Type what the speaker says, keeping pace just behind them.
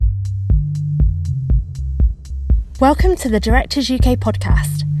Welcome to the Directors UK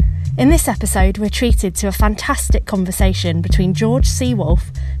podcast. In this episode, we're treated to a fantastic conversation between George C. Wolfe,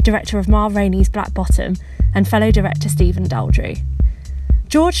 director of Ma Rainey's Black Bottom, and fellow director Stephen Daldry.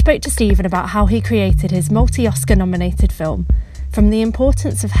 George spoke to Stephen about how he created his multi-Oscar nominated film, from the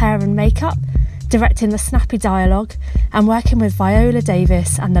importance of hair and makeup, directing the snappy dialogue, and working with Viola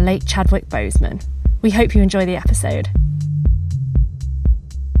Davis and the late Chadwick Boseman. We hope you enjoy the episode.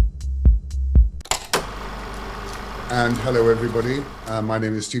 And hello, everybody. My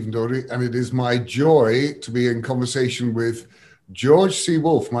name is Stephen Daldry, and it is my joy to be in conversation with George C.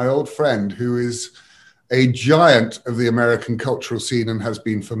 Wolfe, my old friend, who is a giant of the American cultural scene and has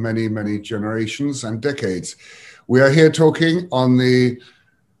been for many, many generations and decades. We are here talking on to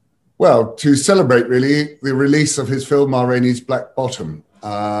celebrate, really, the release of his film, Ma Rainey's Black Bottom,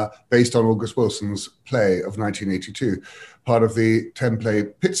 based on August Wilson's play of 1982, part of the 10-play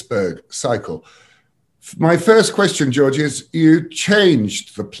Pittsburgh cycle. My first question, George, is you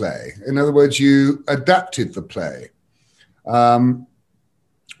changed the play. In other words, you adapted the play.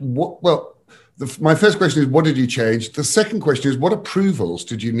 My first question is, what did you change? The second question is, what approvals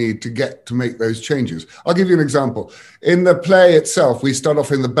did you need to get to make those changes? I'll give you an example. In the play itself, we start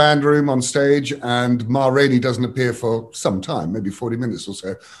off in the band room on stage, and Ma Rainey doesn't appear for some time, maybe 40 minutes or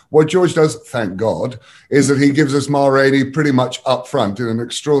so. What George does, thank God, is that he gives us Ma Rainey pretty much up front in an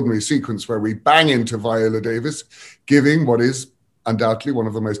extraordinary sequence where we bang into Viola Davis, giving what is undoubtedly one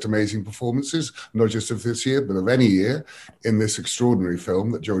of the most amazing performances, not just of this year, but of any year, in this extraordinary film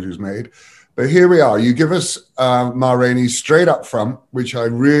that George has made. But here we are. You give us Ma Rainey straight up front, which I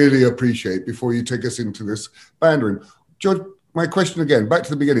really appreciate, before you take us into this band room. George, my question again, back to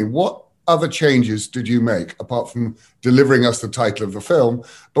the beginning. What other changes did you make, apart from delivering us the title of the film?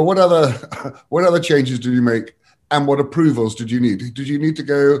 But what other changes did you make, and what approvals did you need? Did you need to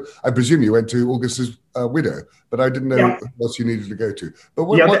go, I presume you went to August's widow, but I didn't know what else you needed to go to. But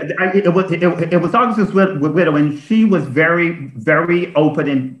it was August's widow, and she was very, very open,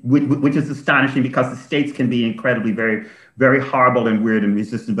 and which is astonishing because the states can be incredibly very, very horrible and weird and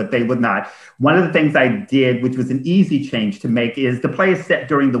resistant, but they would not. One of the things I did, which was an easy change to make, is the play is set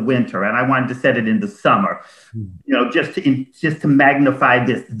during the winter, and I wanted to set it in the summer, just to magnify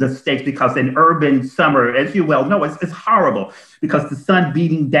the stakes, because in urban summer, as you well know, it's horrible because the sun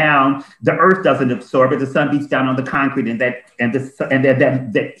beating down, the earth doesn't absorb it. The sun beats down on the concrete, and that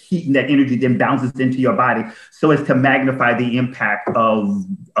heat and that energy then bounces into your body, so as to magnify the impact of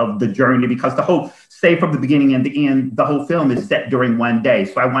the journey, because the whole, say from the beginning and the end, the whole film is set during one day.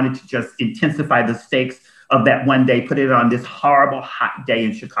 So I wanted to just intensify the stakes of that one day, put it on this horrible hot day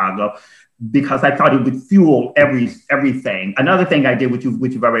in Chicago, because I thought it would fuel everything. Another thing I did, which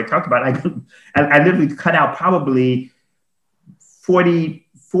you've already talked about, I literally cut out probably 40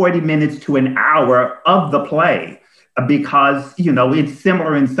 minutes to an hour of the play, because, it's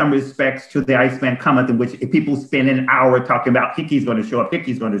similar in some respects to The Iceman Cometh, in which people spend an hour talking about Hickey's going to show up. And,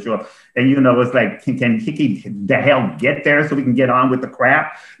 it's like, can Hickey the hell get there so we can get on with the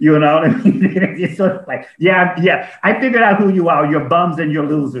crap? You know what I mean? It's sort of like, yeah, I figured out who you are. You're bums and you're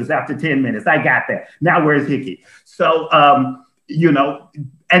losers after 10 minutes. I got that. Now where's Hickey? So, and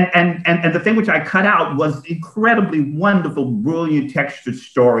the thing which I cut out was incredibly wonderful, brilliant textured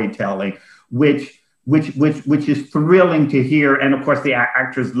storytelling, which is thrilling to hear. And of course, the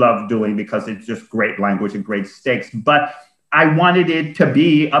actors love doing, because it's just great language and great stakes. But I wanted it to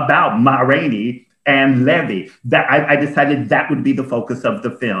be about Ma Rainey and Levy. That I decided that would be the focus of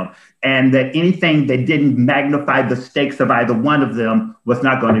the film, and that anything that didn't magnify the stakes of either one of them was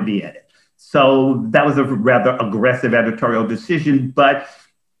not going to be in it. So that was a rather aggressive editorial decision, but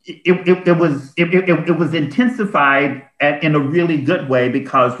it was intensified in a really good way,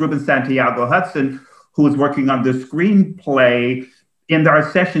 because Ruben Santiago Hudson, who was working on the screenplay, in our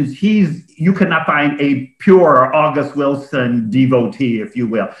sessions, you could not find a pure August Wilson devotee, if you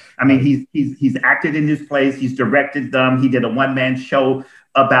will. I mean, he's acted in his plays, he's directed them, he did a one-man show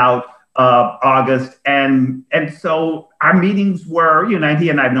about August, and so our meetings were, he and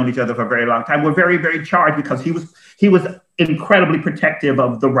I have known each other for a very long time, were very, very charged, because he was incredibly protective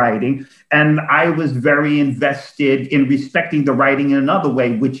of the writing, and I was very invested in respecting the writing in another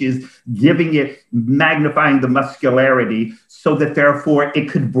way, which is magnifying the muscularity, so that therefore it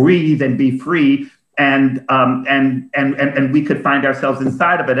could breathe and be free, and we could find ourselves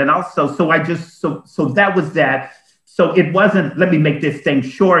inside of it. And also, so that was that. So it wasn't, let me make this thing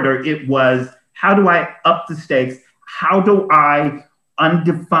shorter. It was, how do I up the stakes? How do I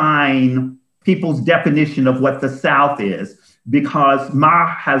undefine people's definition of what the South is? Because Ma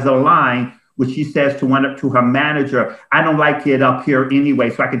has a line which she says to her manager, I don't like it up here anyway,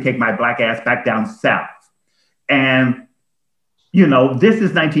 so I can take my black ass back down south. And, this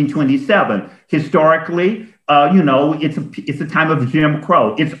is 1927. Historically, it's a time of Jim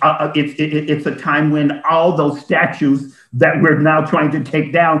Crow. It's a time when all those statues that we're now trying to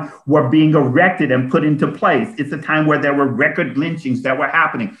take down were being erected and put into place. It's a time where there were record lynchings that were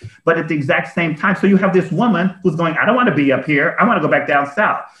happening. But at the exact same time, so you have this woman who's going, I don't want to be up here. I want to go back down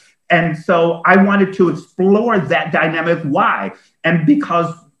south. And so I wanted to explore that dynamic. Why? And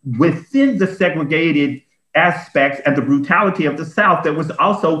because within the segregated aspects and the brutality of the South, there was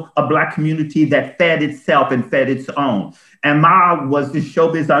also a Black community that fed itself and fed its own. And Ma was this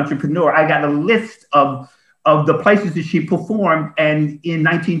showbiz entrepreneur. I got a list of the places that she performed. And in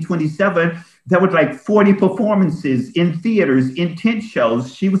 1927, there were like 40 performances in theaters, in tent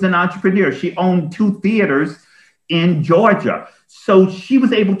shows. She was an entrepreneur. She owned 2 theaters in Georgia. So she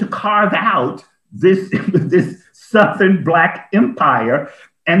was able to carve out this Southern Black empire.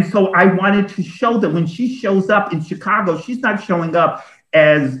 And so I wanted to show that when she shows up in Chicago, she's not showing up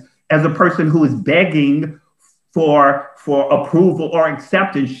as a person who is begging for approval or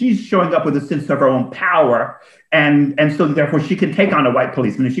acceptance. She's showing up with a sense of her own power. And so therefore she can take on a white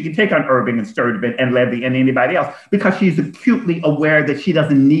policeman, and she can take on Irving and Sturtevant and Levy and anybody else, because she's acutely aware that she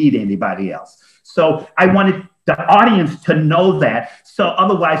doesn't need anybody else. So I wanted the audience to know that. So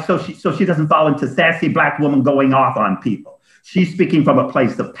otherwise, so she doesn't fall into sassy Black woman going off on people. She's speaking from a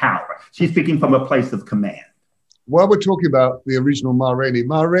place of power. She's speaking from a place of command. While we're talking about the original Ma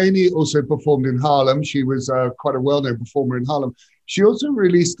Rainey also performed in Harlem. She was quite a well-known performer in Harlem. She also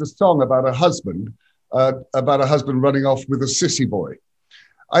released a song about a husband running off with a sissy boy.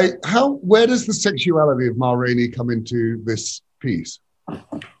 Where does the sexuality of Ma Rainey come into this piece?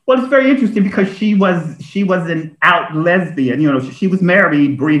 Well, it's very interesting because she was an out lesbian. She was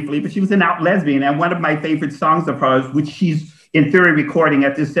married briefly, but she was an out lesbian. And one of my favorite songs of hers, which she's in theory recording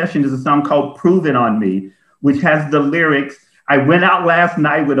at this session, is a song called "Prove It on Me," which has the lyrics, "I went out last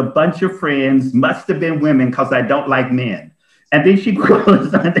night with a bunch of friends, must have been women because I don't like men." And then she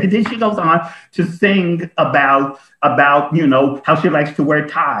goes on to sing about how she likes to wear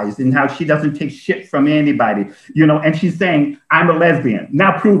ties and how she doesn't take shit from anybody, and she's saying, "I'm a lesbian,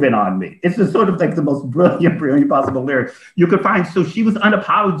 now prove it on me." It's just sort of like the most brilliant possible lyric you could find. So she was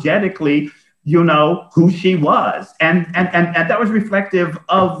unapologetically, who she was. And that was reflective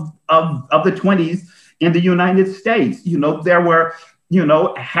of the 20s in the United States. There were,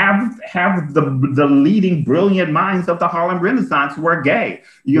 have the leading brilliant minds of the Harlem Renaissance were gay.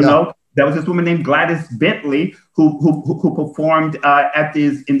 There was this woman named Gladys Bentley who performed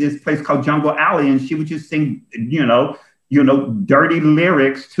in this place called Jungle Alley, and she would just sing, dirty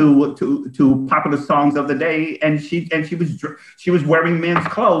lyrics to popular songs of the day, and she was wearing men's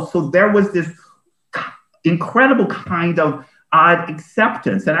clothes. So there was this incredible kind of odd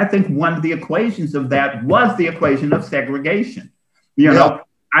acceptance, and I think one of the equations of that was the equation of segregation.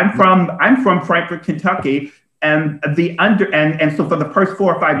 I'm from Frankfort, Kentucky, and so for the first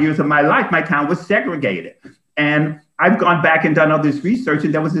 4 or 5 years of my life, my town was segregated. And I've gone back and done all this research,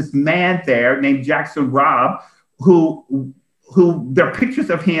 and there was this man there named Jackson Robb, who there are pictures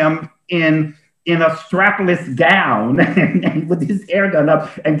of him in a strapless gown and with his hair done up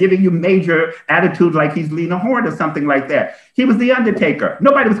and giving you major attitude like he's Lena Horne or something like that. He was the Undertaker.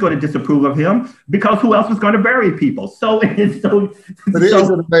 Nobody was going to disapprove of him because who else was going to bury people?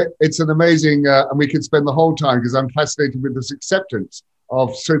 It's an amazing, and we could spend the whole time because I'm fascinated with this acceptance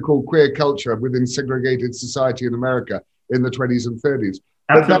of so-called queer culture within segregated society in America in the 20s and 30s.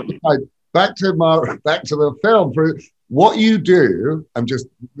 Absolutely. But back to the film. For what you do,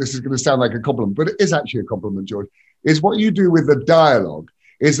 this is going to sound like a compliment, but it is actually a compliment, George, is what you do with the dialogue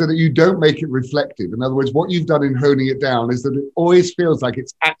is that you don't make it reflective. In other words, what you've done in honing it down is that it always feels like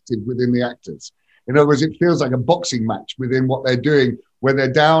it's active within the actors. In other words, it feels like a boxing match within what they're doing. When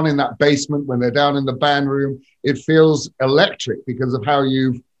they're down in that basement, when they're down in the band room, it feels electric because of how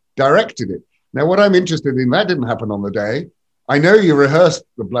you've directed it. Now, what I'm interested in, that didn't happen on the day. I know you rehearsed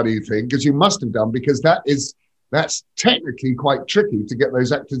the bloody thing because you must have done, because that's technically quite tricky to get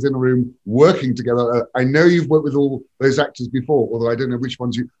those actors in a room working together. I know you've worked with all those actors before, although I don't know which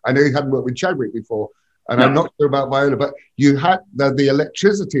ones I know you hadn't worked with Chadwick before, and no. I'm not sure about Viola, but you had the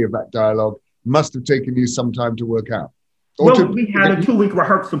electricity of that dialogue must have taken you some time to work out. We had a 2-week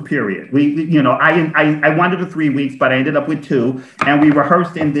rehearsal period. I wanted 3 weeks, but I ended up with 2. And we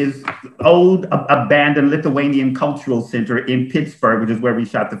rehearsed in this old abandoned Lithuanian cultural center in Pittsburgh, which is where we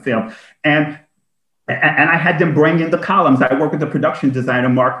shot the film. And And I had them bring in the columns. I worked with the production designer,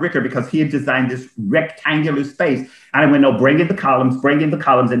 Mark Ricker, because he had designed this rectangular space. And I went, no, bring in the columns.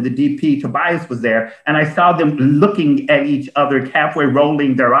 And the DP, Tobias, was there. And I saw them looking at each other, halfway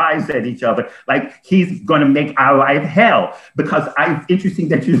rolling their eyes at each other, like he's going to make our life hell. Because interesting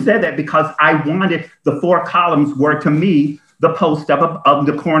that you said that, because I wanted the 4 columns were, to me, the post of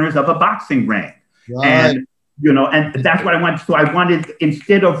the corners of a boxing ring. Right. And and that's what I wanted. So I wanted,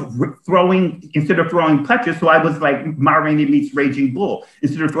 instead of throwing punches, so I was like Ma Rainey meets Raging Bull.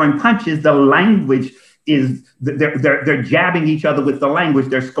 Instead of throwing punches, the language is, they're jabbing each other with the language.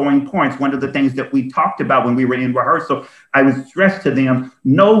 They're scoring points. One of the things that we talked about when we were in rehearsal, I was stressed to them,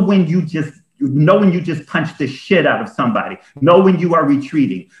 know when you just punch the shit out of somebody. Know when you are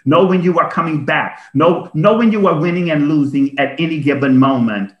retreating. Know when you are coming back. Know when you are winning and losing at any given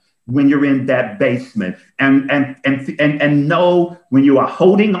moment when you're in that basement, and know when you are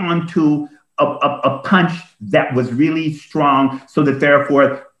holding on to a punch that was really strong, so that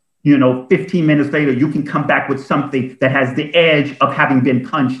therefore, 15 minutes later, you can come back with something that has the edge of having been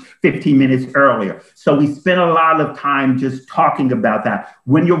punched 15 minutes earlier. So we spent a lot of time just talking about that.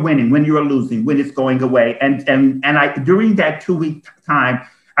 When you're winning, when you're losing, when it's going away. And I, during that 2-week time,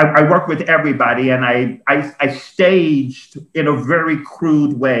 I worked with everybody, and I staged in a very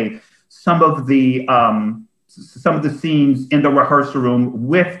crude way some of the scenes in the rehearsal room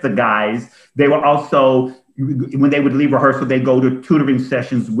with the guys. They were also, when they would leave rehearsal, they go to tutoring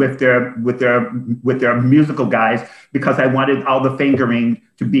sessions with their musical guys, because I wanted all the fingering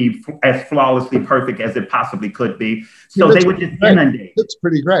to be as flawlessly perfect as it possibly could be. So they would just inundate. It looks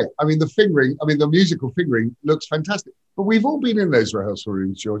pretty great. I mean, the musical fingering looks fantastic. But we've all been in those rehearsal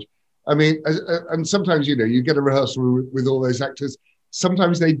rooms, George. I mean, and sometimes, you get a rehearsal room with all those actors.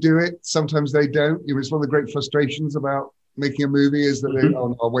 Sometimes they do it, sometimes they don't. It's one of the great frustrations about making a movie is that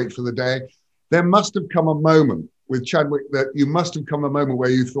I'll wait for the day. There must have come a moment with Chadwick where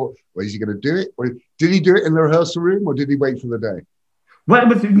you thought, well, is he going to do it? Or did he do it in the rehearsal room, or did he wait for the day? Well,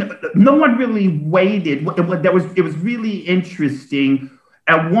 no one really waited. It was really interesting.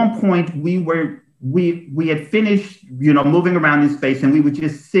 At one point, we had finished, moving around in space, and we were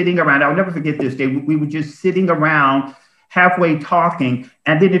just sitting around. I'll never forget this day. We were just sitting around, halfway talking,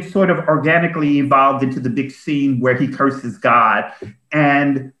 and then it sort of organically evolved into the big scene where he curses God,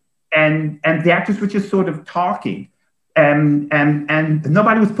 and the actors were just sort of talking, and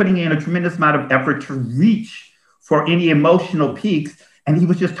nobody was putting in a tremendous amount of effort to reach for any emotional peaks. And he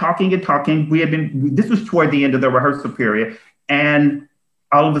was just talking and talking. This was toward the end of the rehearsal period, and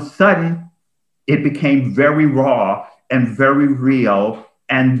all of a sudden, it became very raw and very real,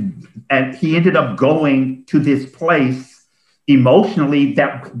 and he ended up going to this place emotionally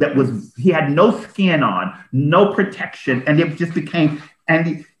that was, he had no skin on, no protection, and it just became,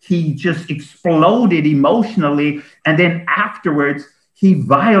 and he just exploded emotionally, and then afterwards he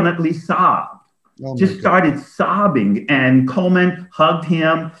violently sobbed. Started sobbing, and Coleman hugged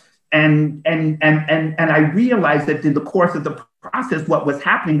him, and I realized that in the course of the process, what was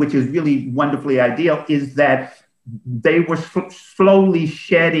happening, which is really wonderfully ideal, is that they were slowly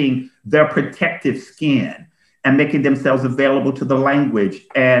shedding their protective skin and making themselves available to the language,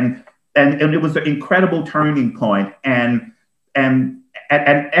 and it was an incredible turning point. And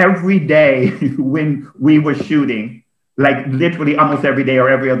every day when we were shooting, like literally almost every day or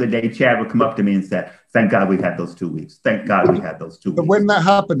every other day, Chad would come up to me and say, "Thank God we've had those 2 weeks. Thank God we had those 2 weeks." But when that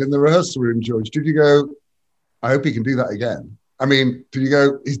happened in the rehearsal room, George, did you go, "I hope he can do that again"? I mean, did you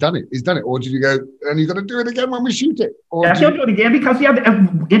go, "He's done it"? Or did you go, "And you've got to do it again when we shoot it"? Yeah, he'll do it again, because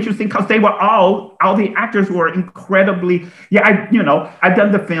interesting, because they were all the actors were incredibly, I've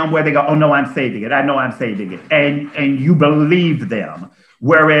done the film where they go, "Oh no, I'm saving it. I know I'm saving it," and you believe them.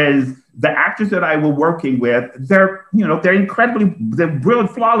 Whereas the actors that I were working with, they're really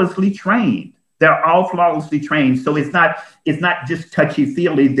flawlessly trained. They're all flawlessly trained. So it's not just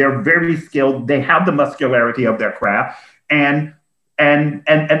touchy-feely. They're very skilled. They have the muscularity of their craft. And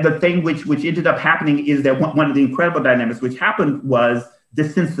the thing which ended up happening is that one of the incredible dynamics which happened was the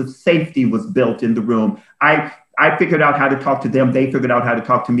sense of safety was built in the room. I figured out how to talk to them. They figured out how to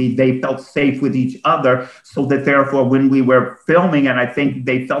talk to me. They felt safe with each other, so that therefore when we were filming, and I think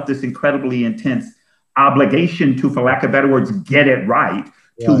they felt this incredibly intense obligation to, for lack of better words, get it right,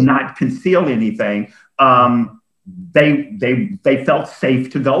 to not conceal anything. They felt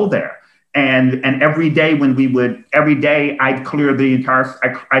safe to go there. And every day I'd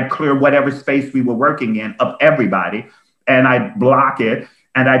clear whatever space we were working in of everybody, and I'd block it.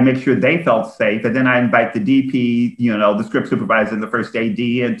 and I'd make sure they felt safe. And then I invite the DP, the script supervisor and the first AD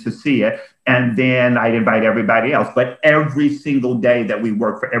in to see it. And then I'd invite everybody else. But every single day that we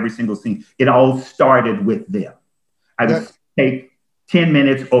worked for every single scene, it all started with them. I would take 10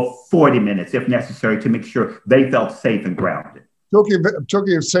 minutes or 40 minutes if necessary to make sure they felt safe and grounded.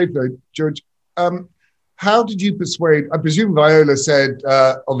 Talking of safe though, George, how did you persuade, I presume Viola said,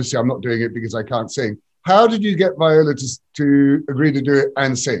 obviously I'm not doing it because I can't sing. How did you get Viola to agree to do it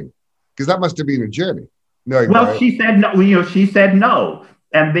and sing? Because that must have been a journey. Well, she said no. She said no,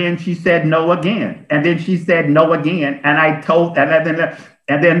 and then she said no again, and then she said no again. And I told, and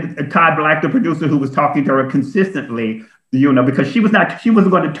then Todd Black, the producer, who was talking to her consistently, because she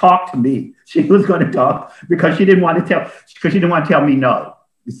wasn't going to talk to me. She was going to talk because she didn't want to tell me no.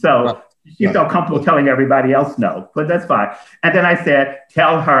 So she felt comfortable telling everybody else no, but that's fine. And then I said,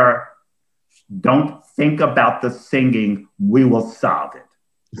 tell her, don't think about the singing. We will solve it.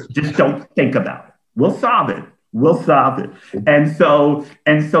 Just don't think about it. We'll solve it. We'll solve it. And so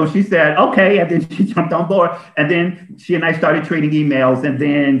she said, okay. And then she jumped on board. And then she and I started trading emails. And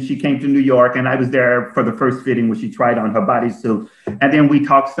then she came to New York, and I was there for the first fitting where she tried on her bodysuit. And then we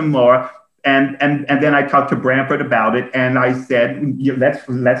talked some more. And then I talked to Branford about it. And I said,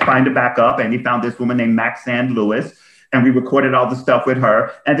 let's find a backup. And he found this woman named Maxanne Lewis. And we recorded all the stuff with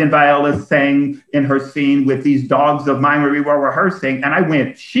her. And then Viola sang in her scene with these dogs of mine where we were rehearsing. And I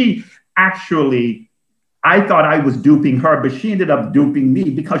went, I thought I was duping her, but she ended up duping me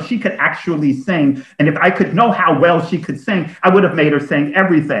because she could actually sing. And if I could know how well she could sing, I would have made her sing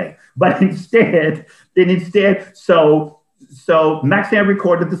everything. But instead, so Maxanne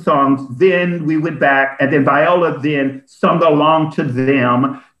recorded the songs, then we went back, and then Viola then sung along to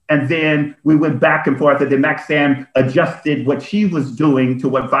them. And then we went back and forth, and then Maxanne adjusted what she was doing to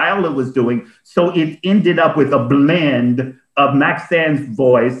what Viola was doing. So it ended up with a blend of Maxanne's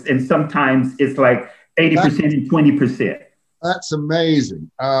voice, and sometimes it's like 80% and 20%. That's amazing.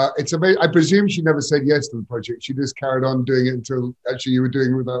 It's amazing. I presume she never said yes to the project. She just carried on doing it until actually you were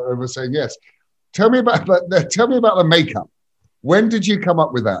doing it without ever saying yes. Tell me about the makeup. When did you come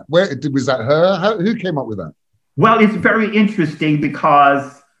up with that? Was that her? Who came up with that? Well, it's very interesting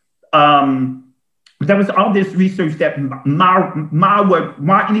because there was all this research that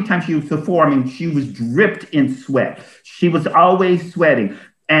Ma, anytime she was performing, she was dripped in sweat. She was always sweating.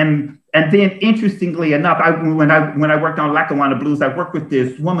 And then, interestingly enough, when I worked on Lackawanna Blues, I worked with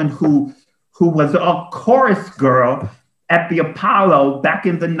this woman who was a chorus girl at the Apollo back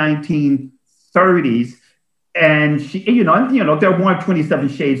in the 1930s. And she, there weren't 27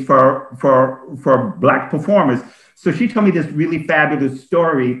 shades for Black performers. So she told me this really fabulous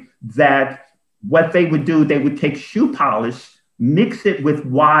story that what they would do, they would take shoe polish, mix it with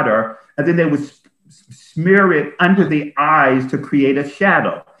water, and then they would smear it under the eyes to create a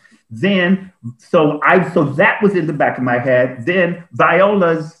shadow. Then, so that was in the back of my head. Then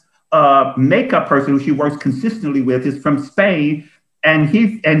Viola's makeup person, who she works consistently with, is from Spain. And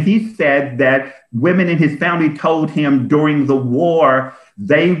he said that women in his family told him during the war,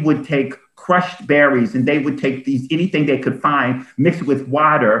 they would take crushed berries and they would take anything they could find, mix it with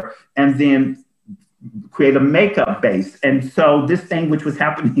water, and then create a makeup base. And so this thing, which was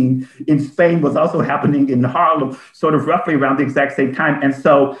happening in Spain, was also happening in Harlem, sort of roughly around the exact same time. And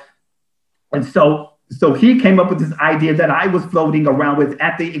so he came up with this idea that I was floating around with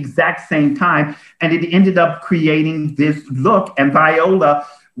at the exact same time. And it ended up creating this look. And Viola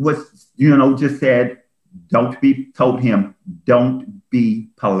was, just said, told him, don't be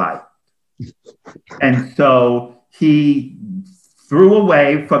polite. And so he threw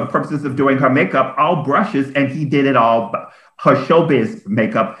away, for the purposes of doing her makeup, all brushes, and he did it all, her showbiz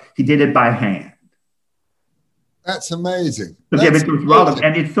makeup, he did it by hand. That's amazing. To give it to Rollins.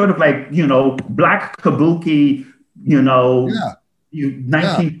 And it's sort of like, Black kabuki,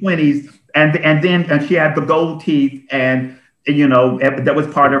 1920s. And then she had the gold teeth, and that was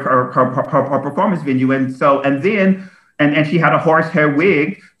part of her performance venue. And then she had a horsehair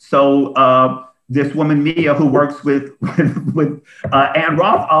wig. So this woman, Mia, who works with Anne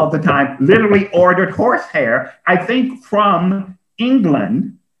Roth all the time, literally ordered horsehair, I think from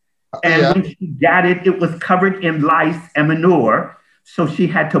England. And when she got it, it was covered in lice and manure. So she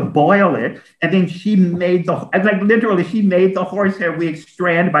had to boil it. And then she made she made the horsehair wig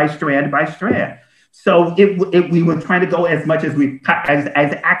strand by strand by strand. So we were trying to go as much as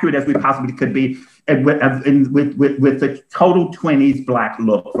as accurate as we possibly could be with the total 20s Black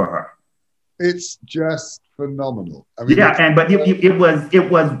look for her. It's just phenomenal. I mean, but it was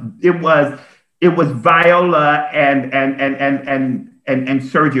Viola and and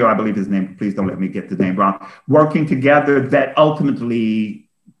Sergio, I believe his name, please don't let me get the name wrong, working together, that ultimately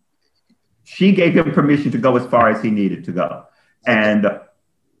she gave him permission to go as far as he needed to go. And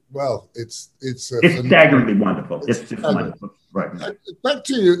well, it's staggeringly wonderful. It's just wonderful. Right. Back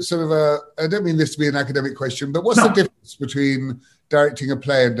to sort of I don't mean this to be an academic question, but what's the difference between directing a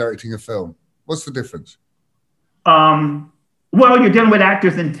play and directing a film? What's the difference? Well, you're dealing with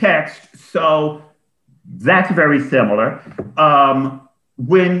actors and text, so that's very similar.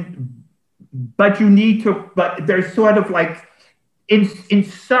 But you need to, but there's sort of like, in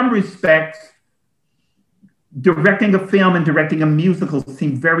some respects, directing a film and directing a musical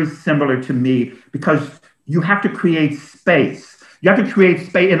seem very similar to me, because you have to create space. You have to create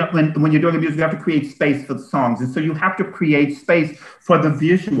space, and when you're doing a musical, you have to create space for the songs. And so you have to create space for the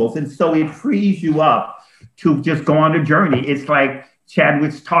visuals. And so it frees you up to just go on a journey. It's like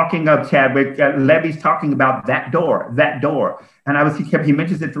Levy's talking about that door. And he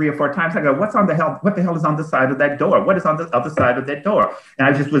mentions it 3 or 4 times. I go, what the hell is on the side of that door? What is on the other side of that door? And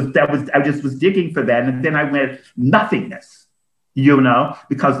I just was digging for that. And then I went, nothingness,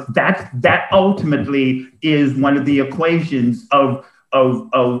 because that ultimately is one of the equations of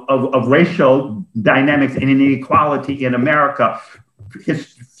racial dynamics and inequality in America.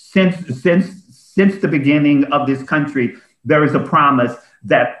 Since the beginning of this country, there is a promise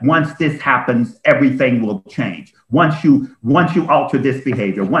that once this happens, everything will change. Once you alter this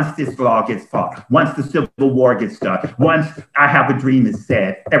behavior, once this law gets fought, once the Civil War gets done, once I Have a Dream is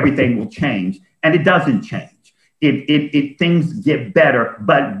said, everything will change. And it doesn't change. Things get better,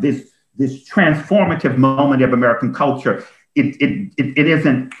 but this transformative moment of American culture, it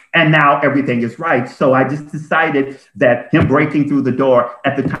isn't, and now everything is right. So I just decided that him breaking through the door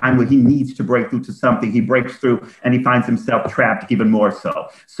at the time when he needs to break through to something, he breaks through and he finds himself trapped even more so.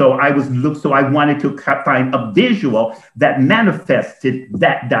 So I wanted to find a visual that manifested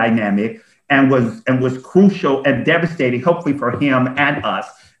that dynamic and was crucial and devastating, hopefully for him and us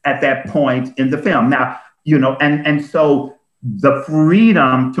at that point in the film. Now, and so the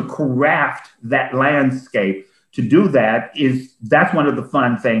freedom to craft that landscape, to do that's one of the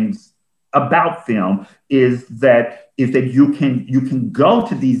fun things about film, is that you can go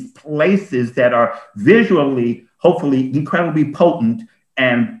to these places that are visually, hopefully, incredibly potent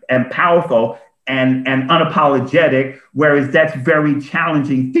and powerful and unapologetic, whereas that's very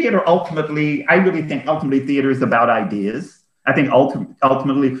challenging. I really think ultimately theater is about ideas. I think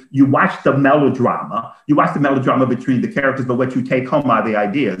ultimately you watch the melodrama between the characters, but what you take home are the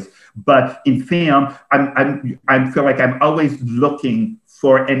ideas. But in film, I feel like I'm always looking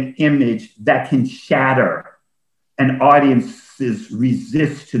for an image that can shatter an audience's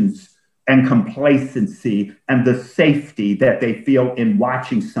resistance and complacency and the safety that they feel in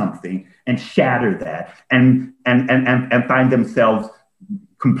watching something, and shatter that and find themselves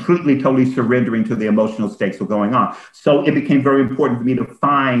completely, totally surrendering to the emotional stakes of going on. So it became very important for me to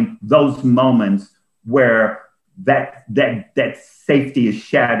find those moments where that safety is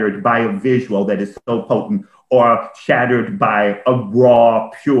shattered by a visual that is so potent, or shattered by a raw,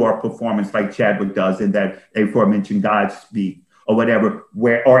 pure performance like Chadwick does in that aforementioned Godspeed or whatever,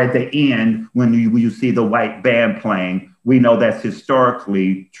 or at the end, when you see the white band playing, we know that's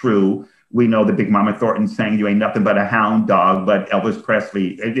historically true. We know that Big Mama Thornton sang "You Ain't Nothing But a Hound Dog," but Elvis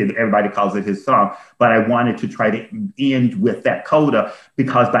Presley, everybody calls it his song. But I wanted to try to end with that coda,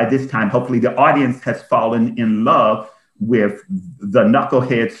 because by this time, hopefully the audience has fallen in love with the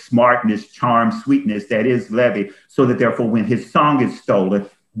knucklehead smartness, charm, sweetness that is Levy, so that therefore when his song is stolen,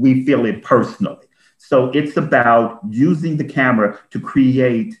 we feel it personally. So it's about using the camera to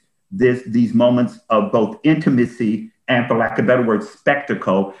create these moments of both intimacy and, for lack of a better word,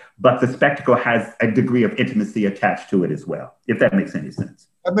 spectacle, but the spectacle has a degree of intimacy attached to it as well, if that makes any sense.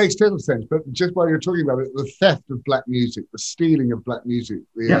 That makes total sense. But just while you're talking about it, the theft of black music, the stealing of black music,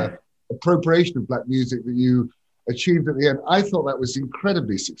 the appropriation of black music that you achieved at the end, I thought that was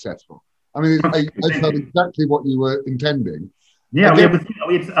incredibly successful. I mean, I felt exactly what you were intending. Yeah,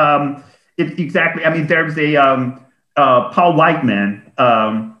 it's exactly. I mean, there's a Paul Whiteman.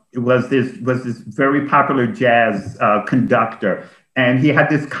 Was this very popular jazz conductor, and he had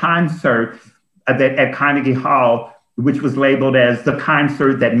this concert at Carnegie Hall, which was labeled as the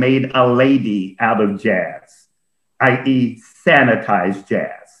concert that made a lady out of jazz, i.e., sanitized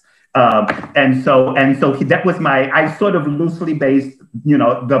jazz. And so that was I sort of loosely based,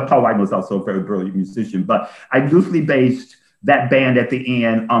 the Paul Whiteman was also a very brilliant musician, but I loosely based that band at the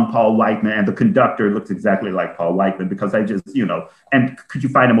end on Paul Whiteman, and the conductor looks exactly like Paul Whiteman, because I just, and could you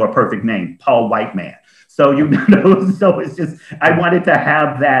find a more perfect name? Paul Whiteman. So, so it's just, I wanted to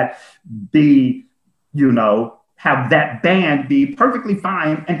have that be, have that band be perfectly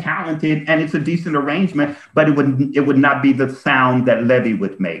fine and talented, and it's a decent arrangement, but it would not be the sound that Levy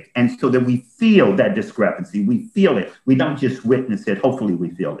would make. And so that we feel that discrepancy, we feel it. We don't just witness it. Hopefully, we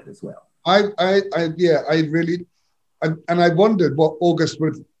feel it as well. I really, and I wondered what August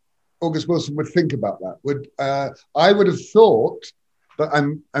Wilson would think about that. I would have thought, but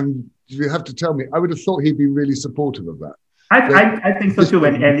you have to tell me, I would have thought he'd be really supportive of that. I think so too.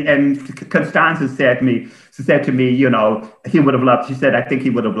 And Constanza said to me, you know, he would have loved. She said, I think he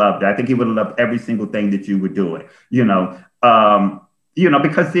would have loved it. I think he would have loved every single thing that you were doing. Because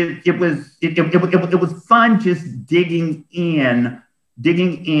it was fun just digging in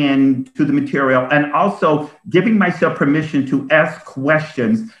to the material, and also giving myself permission to ask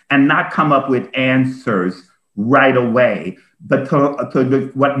questions and not come up with answers right away. But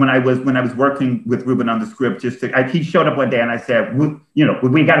when I was working with Ruben on the script, he showed up one day and I said, we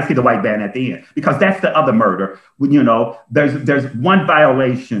got to see the white band at the end, because that's the other murder. There's one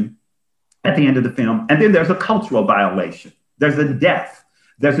violation at the end of the film, and then there's a cultural violation. There's a death.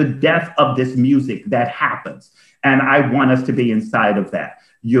 There's a death of this music that happens. And I want us to be inside of that.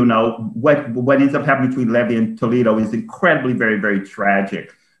 What ends up happening between Levy and Toledo is incredibly, very, very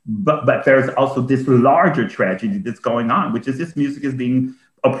tragic. But there's also this larger tragedy that's going on, which is this music is being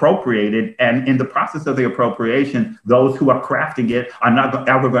appropriated. And in the process of the appropriation, those who are crafting it are not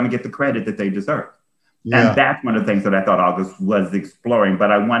ever going to get the credit that they deserve. Yeah. And that's one of the things that I thought August was exploring,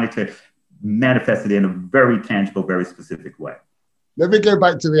 but I wanted to manifest it in a very tangible, very specific way. Let me go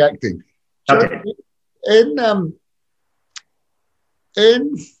back to the acting. Okay.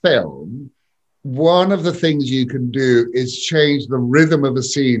 In film, one of the things you can do is change the rhythm of a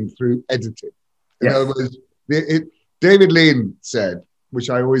scene through editing. In other words, David Lean said, which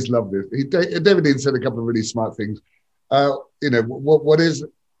I always love this. David Lean said a couple of really smart things. What are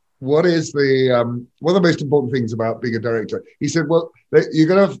the most important things about being a director? He said, well, you're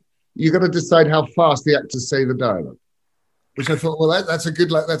gonna decide how fast the actors say the dialogue. Which I thought, well, that's a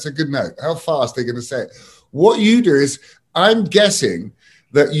good note. How fast they're going to say it. What you do is, I'm guessing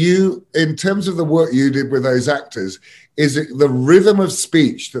that you, in terms of the work you did with those actors, is it the rhythm of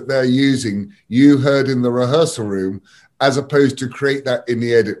speech that they're using you heard in the rehearsal room, as opposed to create that in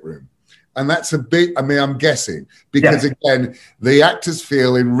the edit room? And that's I'm guessing, because again, the actors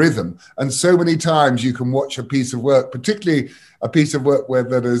feel in rhythm. And so many times you can watch a piece of work, particularly a piece of work where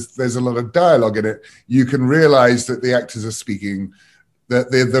there's a lot of dialogue in it, you can realize that the actors are speaking,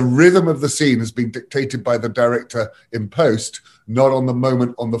 that the rhythm of the scene has been dictated by the director in post, not on the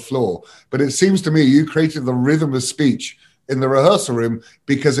moment on the floor. But it seems to me you created the rhythm of speech in the rehearsal room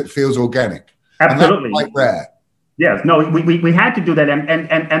because it feels organic. Absolutely. And that's quite rare. Yes, no, we had to do that,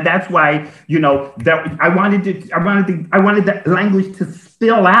 and that's why that I wanted the language to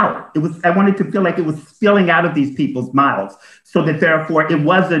spill out. I wanted to feel like it was spilling out of these people's mouths, so that therefore it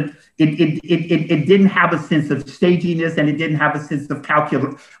wasn't. It didn't have a sense of staginess, and it didn't have a sense of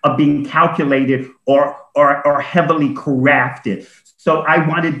being calculated or heavily crafted. So I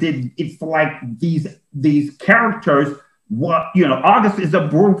wanted it's like these characters. August is a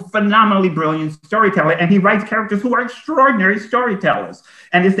phenomenally brilliant storyteller, and he writes characters who are extraordinary storytellers.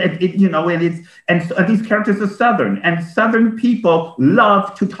 And so these characters are Southern, and Southern people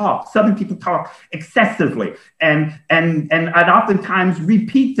love to talk. Southern people talk excessively, and oftentimes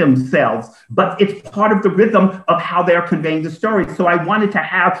repeat themselves, but it's part of the rhythm of how they're conveying the story. So I wanted to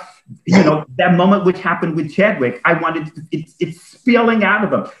have, that moment which happened with Chadwick. I wanted it's spilling out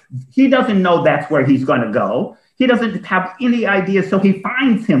of him. He doesn't know that's where he's going to go. He doesn't have any idea, so he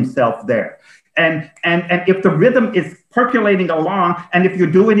finds himself there. And if the rhythm is percolating along, and if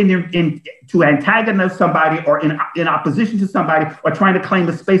you're doing it to antagonize somebody, or in opposition to somebody, or trying to claim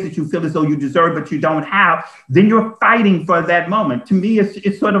a space that you feel as though you deserve but you don't have, then you're fighting for that moment. To me,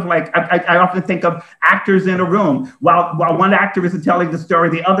 it's sort of like I often think of actors in a room. While one actor is telling the story,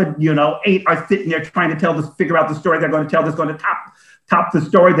 the other 8 are sitting there trying to figure out the story they're going to tell that's going to top the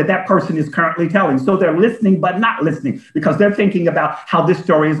story that person is currently telling. So they're listening, but not listening, because they're thinking about how this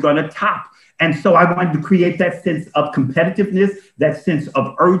story is going to top. And so I wanted to create that sense of competitiveness, that sense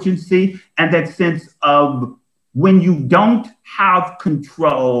of urgency, and that sense of when you don't have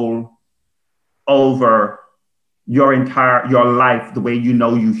control over your life the way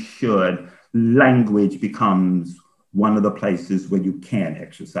you should, language becomes one of the places where you can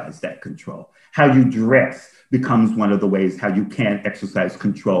exercise that control. How you dress becomes one of the ways how you can exercise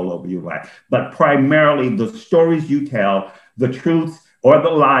control over your life. But primarily the stories you tell, the truths or the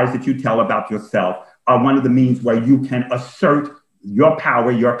lies that you tell about yourself are one of the means where you can assert your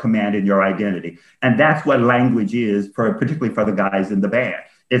power, your command, and your identity. And that's what language is, particularly for the guys in the band.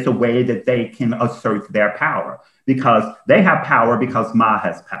 It's a way that they can assert their power, because they have power because Ma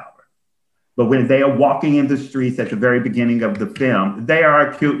has power. But when they are walking in the streets at the very beginning of the film, they are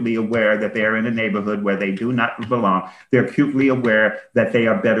acutely aware that they are in a neighborhood where they do not belong. They're acutely aware that they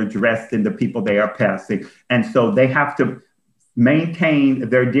are better dressed than the people they are passing. And so they have to maintain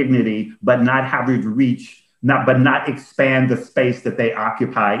their dignity, but not have it reach, but not expand the space that they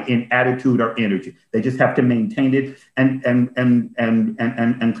occupy in attitude or energy. They just have to maintain it and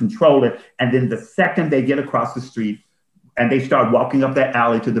control it. And then the second they get across the street, and they start walking up that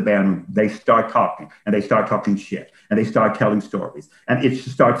alley to the band, they start talking, and they start talking shit, and they start telling stories, and it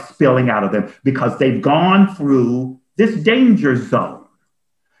starts spilling out of them because they've gone through this danger zone.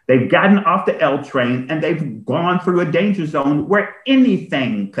 They've gotten off the L train, and they've gone through a danger zone where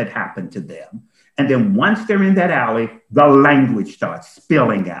anything could happen to them. And then once they're in that alley, the language starts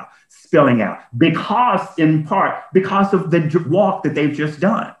spilling out, in part because of the walk that they've just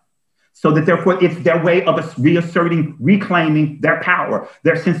done. So that therefore it's their way of reasserting, reclaiming their power,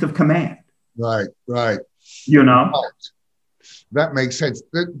 their sense of command. Right. You know? Right. That makes sense.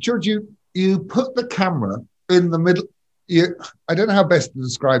 George, you put the camera in the middle. I don't know how best to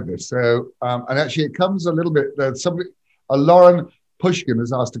describe this. So, and actually it comes a little bit, Lauren Pushkin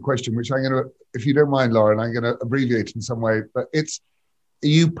has asked a question, which I'm going to, if you don't mind, Lauren, I'm going to abbreviate in some way, but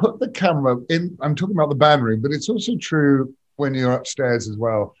you put the camera in, I'm talking about the band room, but it's also true when you're upstairs as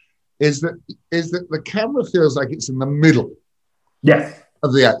well. Is that the camera feels like it's in the middle, yes,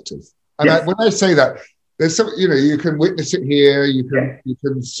 of the actors. And yes. When I say that, there's some, you can witness it here. You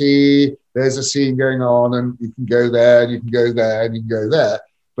can see there's a scene going on, and you can go there, and you can go there, and you can go there.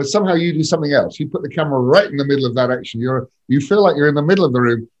 But somehow you do something else. You put the camera right in the middle of that action. You feel like you're in the middle of the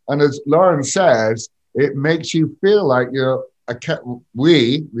room, and as Lauren says, it makes you feel like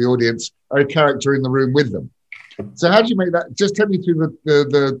we, the audience, are a character in the room with them. So how do you make that? Just tell me through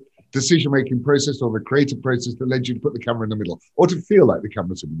the decision-making process or the creative process that led you to put the camera in the middle, or to feel like the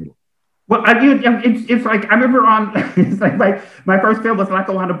camera's in the middle. Well, it's like, I remember it's like my first film was Like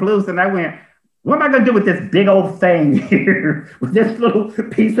a Lot of Blues, and I went, what am I going to do with this big old thing here, with this little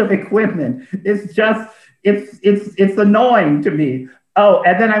piece of equipment? It's just, it's annoying to me. Oh,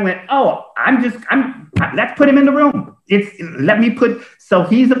 and then I went, let's put him in the room. So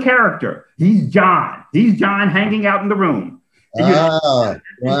he's a character. He's John hanging out in the room.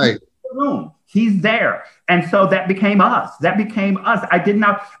 Right. He's there. And so that became us. I did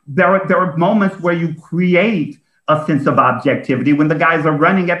not, there are moments where you create a sense of objectivity when the guys are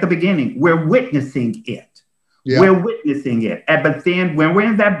running at the beginning. We're witnessing it. Yeah. We're witnessing it. But then when we're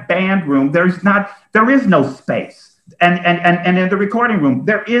in that band room, there is no space. And in the recording room,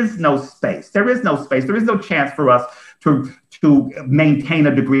 there is no space. There is no chance for us to maintain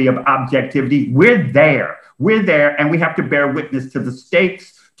a degree of objectivity. We're there, and we have to bear witness to the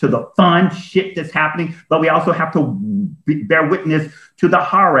stakes, to the fun shit that's happening, but we also have to bear witness to the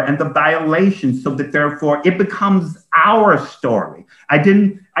horror and the violations, so that therefore it becomes our story. I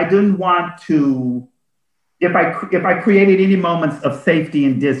didn't want to, if I created any moments of safety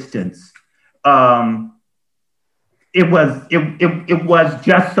and distance, it was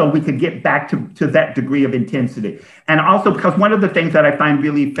just so we could get back to that degree of intensity. And also because one of the things that I find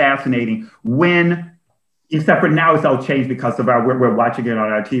really fascinating except for now it's all changed because of we're watching it on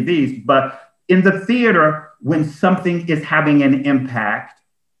our TVs, but in the theater, when something is having an impact,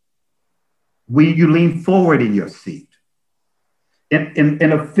 you lean forward in your seat. In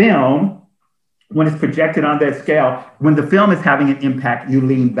a film, when it's projected on that scale, when the film is having an impact, you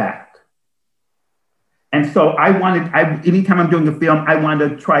lean back. And so anytime I'm doing a film, I want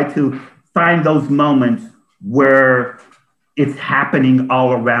to try to find those moments where it's happening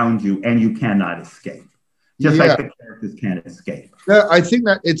all around you and you cannot escape. Just like the characters can't escape. No, I think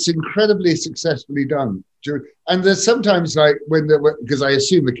that it's incredibly successfully done. And there's sometimes like because I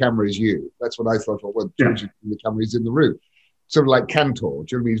assume the camera is you. That's what I thought. Well, the camera is in the room. Sort of like Cantor. Do you know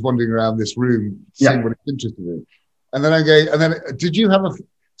what I mean? He's wandering around this room, seeing what he's interested in. And then did you have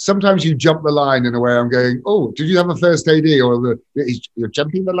sometimes you jump the line in a way I'm going, oh, did you have a first AD or you're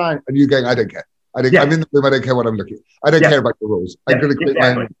jumping the line? And you're going, I don't care. I'm in the room. I don't care what I'm looking. I don't care about the rules. I'm going to click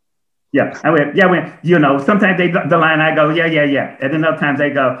my. Yeah, sometimes the line I go, yeah. And then other times they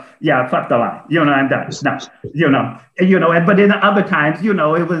go, yeah, fuck the line. I'm done. No, but then other times, it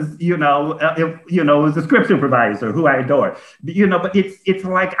was, it was the script supervisor who I adore. But it's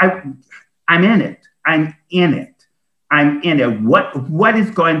like I'm in it. I'm in it. What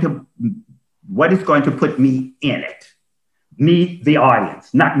is going to put me in it? Me, the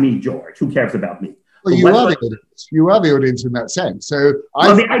audience, not me, George. Who cares about me? Well, you are the audience. You are the audience in that sense. So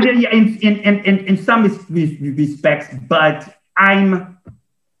in some respects, but I'm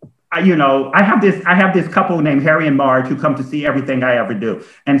I have this couple named Harry and Marge who come to see everything I ever do.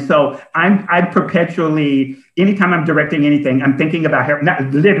 And so I perpetually, anytime I'm directing anything, I'm thinking about Harry, not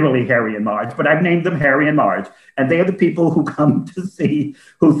literally Harry and Marge, but I've named them Harry and Marge. And they are the people who come to see,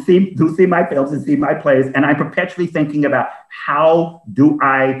 who see my films and see my plays. And I'm perpetually thinking about how do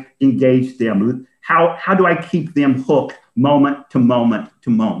I engage them? How do I keep them hooked moment to moment to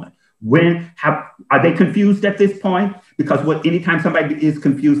moment? Are they confused at this point? Because anytime somebody is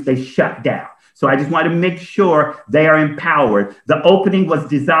confused, they shut down. So I just want to make sure they are empowered. The opening was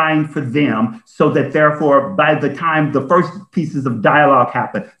designed for them so that therefore, by the time the first pieces of dialogue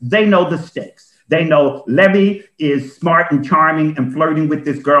happen, they know the stakes. They know Levy is smart and charming and flirting with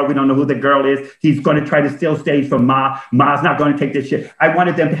this girl. We don't know who the girl is. He's going to try to steal stage from Ma. Ma's not going to take this shit. I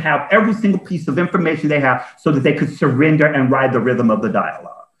wanted them to have every single piece of information they have so that they could surrender and ride the rhythm of the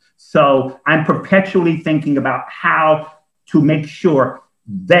dialogue. So I'm perpetually thinking about how to make sure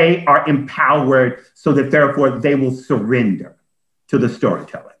they are empowered so that therefore they will surrender to the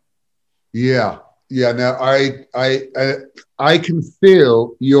storytelling. Yeah. Now I can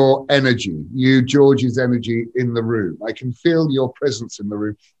feel your energy, George's energy in the room. I can feel your presence in the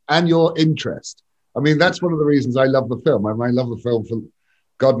room and your interest. I mean, that's one of the reasons I love the film. I love the film for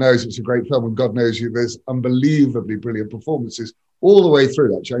God knows it's a great film, and God knows there's unbelievably brilliant performances all the way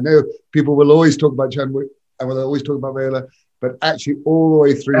through. Actually, I know people will always talk about Chandler and will always talk about Viola, but actually all the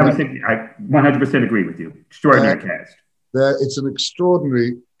way through. I 100% agree with you. Extraordinary cast. It's an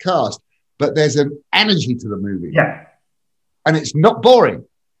extraordinary cast, but there's an energy to the movie. Yeah. And it's not boring.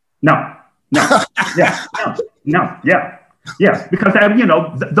 No. Yeah. No. Yeah. Yeah, because that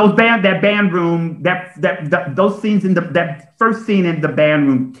band room, those scenes that first scene in the band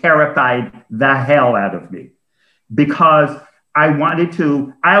room terrified the hell out of me, because I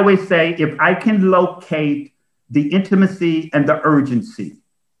always say, if I can locate the intimacy and the urgency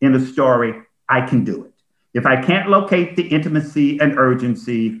in a story, I can do it. If I can't locate the intimacy and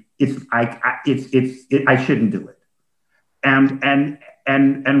urgency, I shouldn't do it.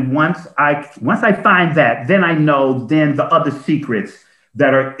 And once I find that, then I know then the other secrets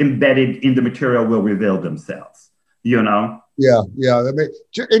that are embedded in the material will reveal themselves. Yeah. I mean,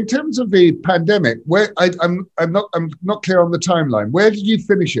 in terms of the pandemic, where I'm not clear on the timeline. Where did you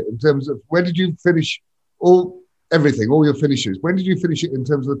finish it in terms of where did you finish all your finishes? When did you finish it in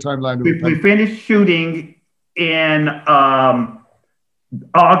terms of the timeline? We finished shooting in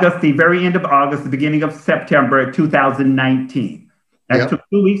August, the very end of August, the beginning of September 2019. I took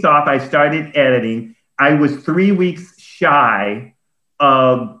 2 weeks off. I started editing. I was 3 weeks shy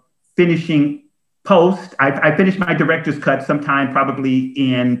of finishing post. I finished my director's cut sometime probably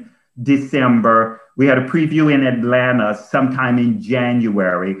in December. We had a preview in Atlanta sometime in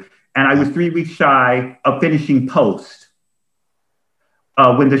January. And I was 3 weeks shy of finishing post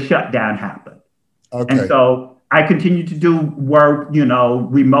when the shutdown happened. Okay. And so I continued to do work,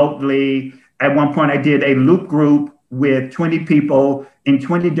 remotely. At one point, I did a loop group with 20 people in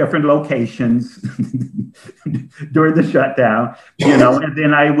 20 different locations during the shutdown, and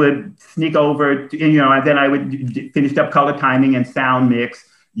then I would sneak over, and then I would finish up color timing and sound mix,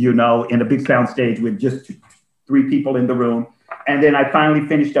 in a big sound stage with just 3 people in the room. And then I finally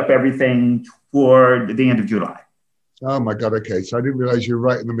finished up everything for the end of July. Oh my God. Okay. So I didn't realize you're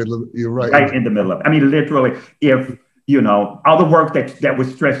right in the middle of, right in the middle of it. I mean, literally, if, all the work that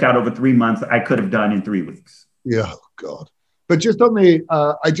was stretched out over 3 months, I could have done in 3 weeks. Yeah. God. But just on the,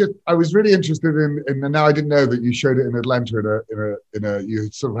 I was really interested in now I didn't know that you showed it in Atlanta you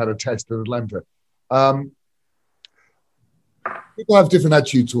sort of had a test in Atlanta. People have different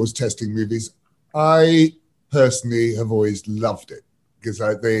attitudes towards testing movies. I personally have always loved it because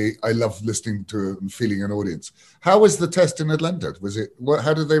I love listening to and feeling an audience. How was the test in Atlanta?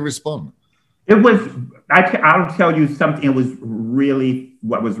 How did they respond? It was, I'll tell you something. It was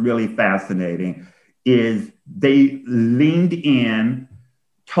what was really fascinating is they leaned in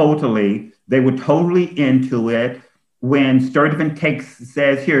totally. They were totally into it. When Sturtevant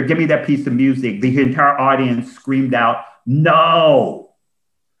says, "Here, give me that piece of music," the entire audience screamed out, "No,"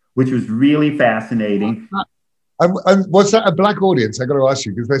 which was really fascinating. And was that a black audience? I got to ask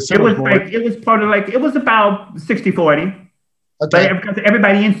you because there's so it was about 60-40. Okay. But because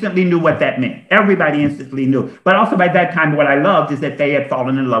everybody instantly knew what that meant. Everybody instantly knew. But also by that time, what I loved is that they had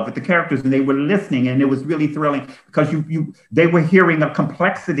fallen in love with the characters and they were listening, and it was really thrilling because they were hearing a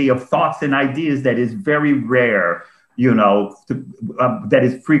complexity of thoughts and ideas that is very rare, that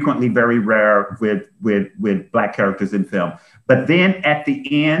is frequently very rare with black characters in film. But then at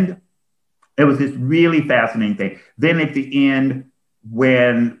the end, it was this really fascinating thing. Then at the end,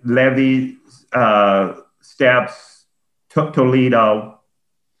 when Levy steps Toledo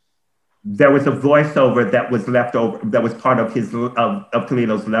there was a voiceover that was left over, that was part of of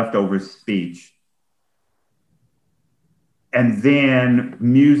Toledo's leftover speech. And then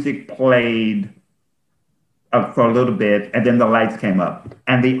music played for a little bit, and then the lights came up,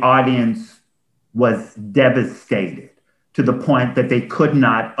 and the audience was devastated to the point that they could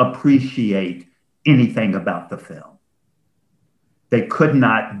not appreciate anything about the film. They could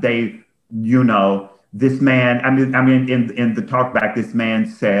not, this man, in the talkback, this man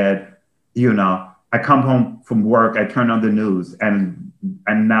said, I come home from work, I turn on the news, and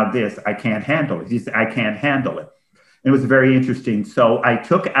now this, I can't handle it. He said, I can't handle it. And it was very interesting. So I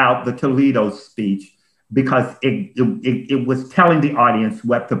took out the Toledo speech because it was telling the audience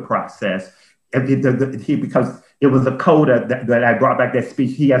what to process. Because it was a coda that I brought back that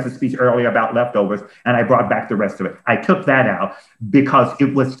speech. He has a speech earlier about leftovers, and I brought back the rest of it. I took that out because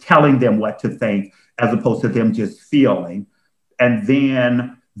it was telling them what to think as opposed to them just feeling. And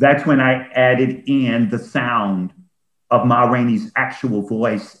then that's when I added in the sound of Ma Rainey's actual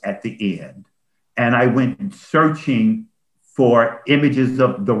voice at the end. And I went searching for images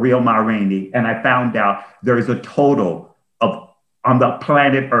of the real Ma Rainey, and I found out there is a total of, on the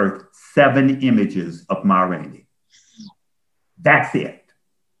planet Earth, 7 images of Ma Rainey. That's it.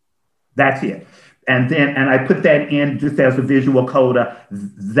 That's it. And I put that in just as a visual coda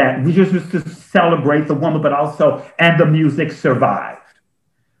that we just was to celebrate the woman, but also, and the music survived.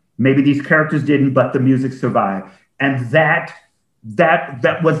 Maybe these characters didn't, but the music survived. And that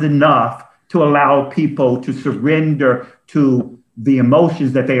was enough to allow people to surrender to the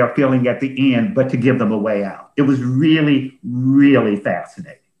emotions that they are feeling at the end, but to give them a way out. It was really, really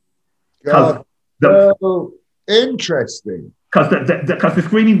fascinating. God, so interesting. Because the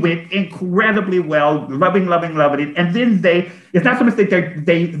screening went incredibly well, loving it. And then it's not so much that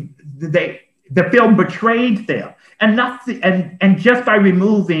the film betrayed them. And just by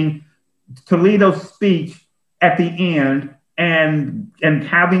removing Toledo's speech at the end and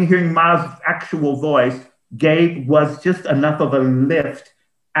hearing Ma's actual voice was just enough of a lift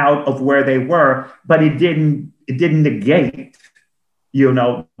out of where they were, but it didn't negate,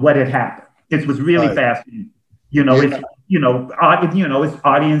 what had happened. It was really fascinating. It's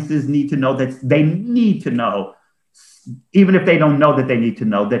audiences need to know that they need to know, even if they don't know that they need to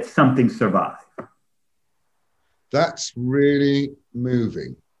know, that something survived. That's really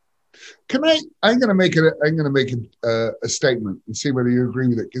moving. I'm going to make a statement and see whether you agree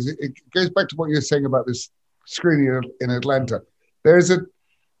with it, because it goes back to what you're saying about this screening in Atlanta.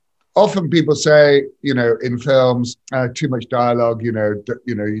 Often people say, in films, too much dialogue, do you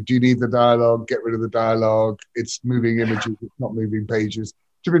need the dialogue? Get rid of the dialogue. It's moving images, it's not moving pages.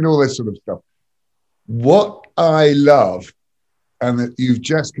 All this sort of stuff. What I love, and that you've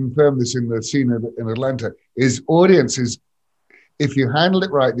just confirmed this in the scene in Atlanta, is audiences, if you handle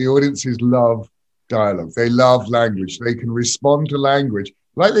it right, the audiences love dialogue. They love language. They can respond to language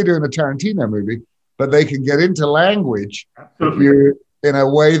like they do in a Tarantino movie, but they can get into language in a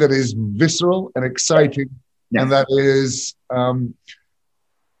way that is visceral and exciting, and that is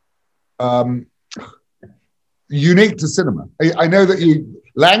unique to cinema. I know that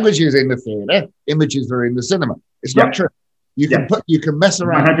language is in the theater, images are in the cinema. It's not true. You can mess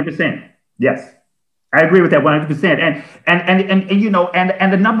around. 100%. Yes, I agree with that 100%.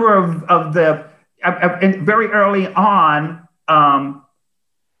 And the number of the very early on.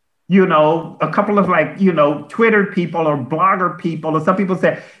 A couple of Twitter people or blogger people, or some people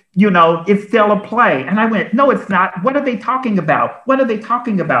said, it's still a play. And I went, no, it's not. What are they talking about? What are they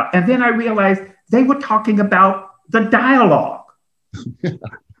talking about? And then I realized they were talking about the dialogue.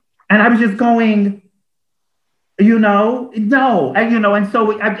 And I was just going, no. And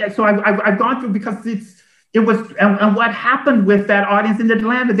so I've gone through, because it was, and what happened with that audience in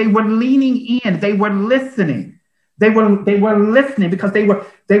Atlanta, they were leaning in, they were listening. They were listening because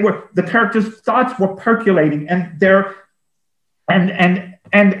the characters' thoughts were percolating, and the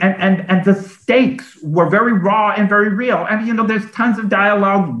stakes were very raw and very real. And there's tons of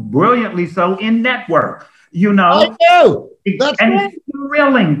dialogue, brilliantly so, in Network. I know. It's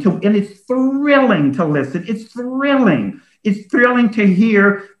thrilling to listen. It's thrilling. It's thrilling to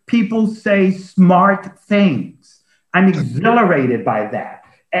hear people say smart things. I'm exhilarated by that.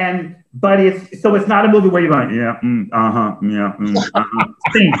 But it's not a movie where you're going, I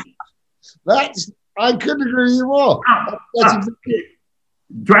couldn't agree with you more.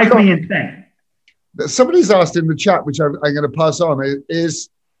 Drives me insane. Somebody's asked in the chat, which I'm going to pass on, is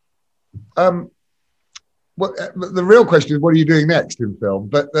the real question is, what are you doing next in film?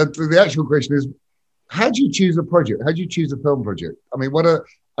 But the actual question is, how do you choose a project? How do you choose a film project?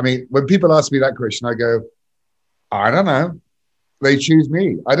 When people ask me that question, I go, I don't know. they choose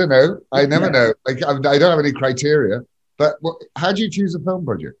me. I don't know. I never know. Like, I don't have any criteria. But how do you choose a film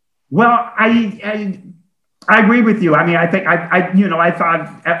project? Well, I agree with you. I mean, I think I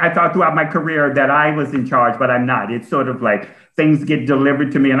thought throughout my career that I was in charge, but I'm not. It's sort of like things get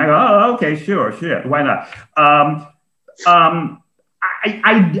delivered to me, and I go, "Oh, okay, sure, why not?"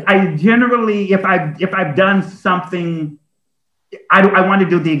 I generally, if I've done something, I want to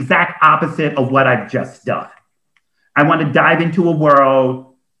do the exact opposite of what I've just done. I want to dive into a world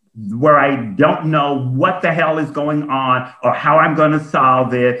where I don't know what the hell is going on or how I'm going to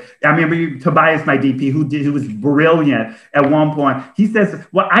solve it. I remember Tobias, my DP, who was brilliant at one point. He says,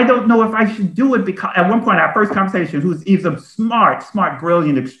 well, I don't know if I should do it because at one point, our first conversation, he's a smart,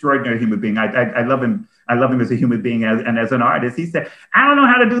 brilliant, extraordinary human being. I love him. I love him as a human being and as an artist. He said, I don't know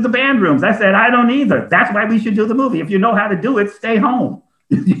how to do the band rooms. I said, I don't either. That's why we should do the movie. If you know how to do it, stay home.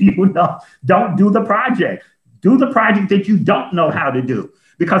 Don't do the project. Do the project that you don't know how to do.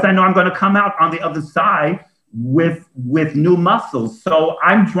 Because I know I'm going to come out on the other side with new muscles. So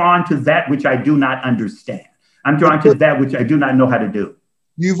I'm drawn to that which I do not understand. I'm drawn to that which I do not know how to do.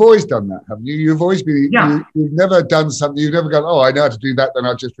 You've always done that, haven't you? You've always been, you've never done something, you've never gone, oh, I know how to do that, then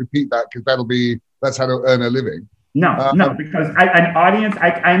I'll just repeat that because that's how to earn a living. No, because I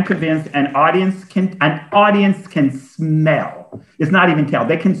am convinced an audience can smell. It's not even tell.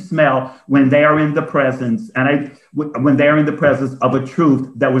 They can smell when they are in the presence, when they are in the presence of a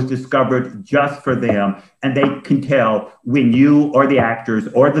truth that was discovered just for them, and they can tell when you or the actors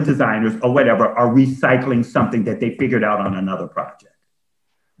or the designers or whatever are recycling something that they figured out on another project.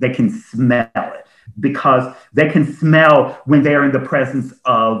 They can smell it because they can smell when they are in the presence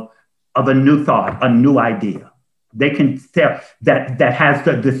of a new thought, a new idea. They can tell that has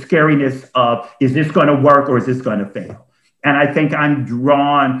the scariness of, is this going to work or is this going to fail? And I think I'm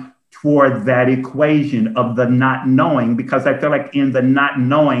drawn toward that equation of the not knowing, because I feel like in the not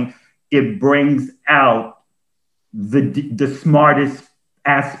knowing, it brings out the smartest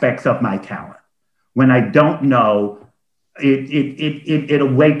aspects of my talent. When I don't know, it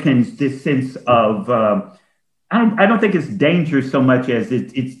awakens this sense of, I don't think it's danger so much as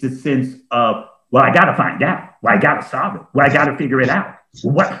it's the sense of, well, I got to find out. Well, I got to solve it. Well, I got to figure it out.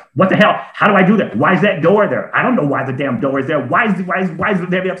 What the hell? How do I do that? Why is that door there? I don't know why the damn door is there. Why is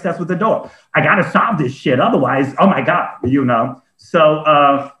they obsessed with the door? I got to solve this shit. Otherwise, oh my God,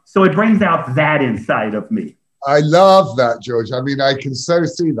 So it brings out that inside of me. I love that, George. I mean, I can so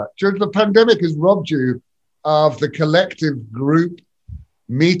see that. George, the pandemic has robbed you of the collective group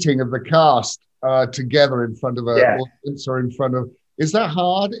meeting of the cast together in front of an audience or in front of. Is that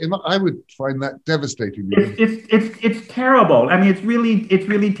hard? I would find that devastating. It's terrible. I mean, it's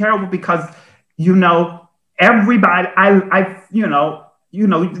really terrible because, everybody, there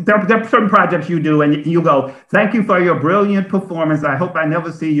are certain projects you do and you go, thank you for your brilliant performance. I hope I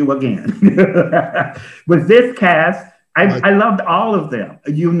never see you again. With this cast, I loved all of them.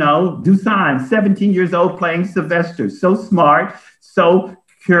 Dusan, 17 years old, playing Sylvester, so smart, so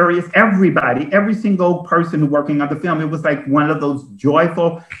curious. Every single person working on the film, it was like one of those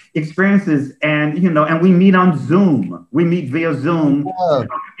joyful experiences. And, and we meet on Zoom. We meet via Zoom. Yeah,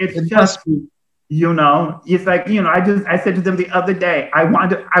 it's just, it's like, I said to them the other day, I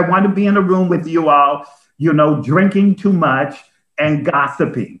want to be in a room with you all, drinking too much and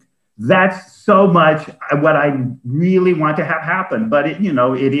gossiping. That's so much what I really want to have happen. But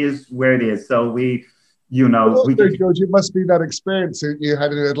it is where it is. So George, it must be that experience that you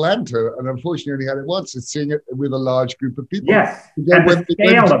had in Atlanta, and unfortunately only had it once, is seeing it with a large group of people. Yes, and the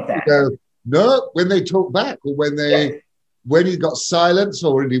scale of that. When they talk back, or when you got silence,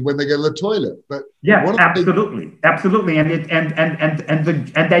 or indeed when they go to the toilet. But yeah, absolutely, and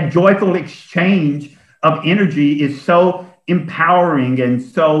that joyful exchange of energy is so empowering and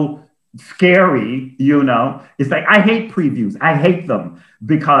so scary. It's like I hate previews. I hate them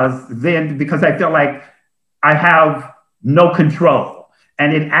because I feel like I have no control,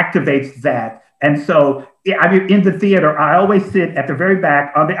 and it activates that. And so in the theater, I always sit at the very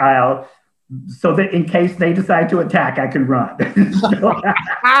back on the aisle so that in case they decide to attack, I can run.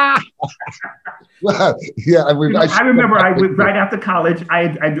 Well, yeah. I remember right after college, I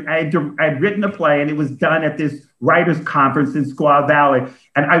had written a play, and it was done at this writers' conference in Squaw Valley.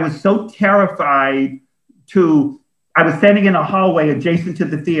 And I was so terrified I was standing in a hallway adjacent to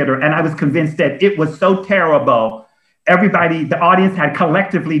the theater, and I was convinced that it was so terrible. The audience had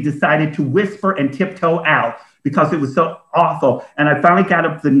collectively decided to whisper and tiptoe out because it was so awful. And I finally got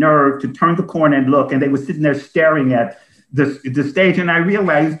up the nerve to turn the corner and look, and they were sitting there staring at the stage. And I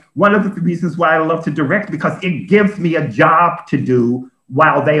realized one of the reasons why I love to direct, because it gives me a job to do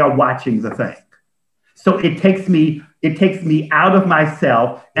while they are watching the thing. So it takes me It takes me out of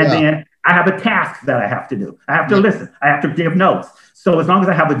myself, and then I have a task that I have to do. I have to listen. I have to give notes. So as long as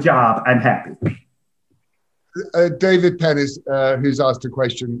I have a job, I'm happy. David Penn is who's asked a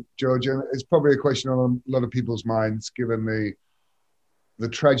question, George, and it's probably a question on a lot of people's minds, given the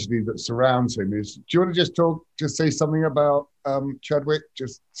tragedy that surrounds him. Do you want to just say something about Chadwick?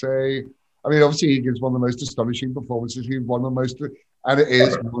 Just say, I mean, obviously he gives one of the most astonishing performances. It is one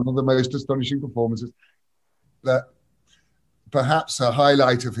of the most astonishing performances that perhaps a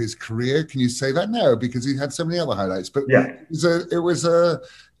highlight of his career. Can you say that? No, because he had so many other highlights. But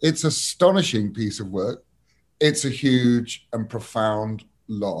it's astonishing piece of work. It's a huge and profound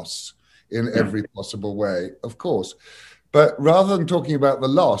loss in every possible way, of course. But rather than talking about the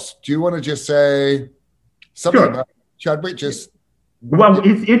loss, do you want to just say something about Chadwick? Well,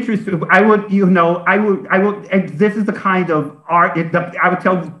 it's interesting. I would. This is the kind of art. I would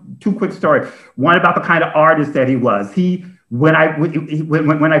tell two quick stories. One about the kind of artist that he was. When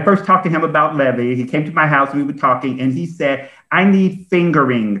I first talked to him about Levee, he came to my house and we were talking, and he said, "I need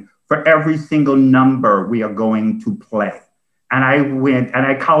fingering for every single number we are going to play." And I went and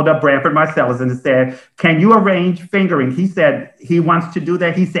I called up Branford Marsalis and said, "Can you arrange fingering?" He said he wants to do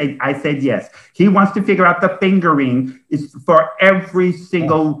that. I said yes. He wants to figure out the fingering is for every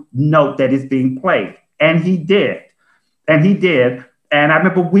single note that is being played. And he did. And I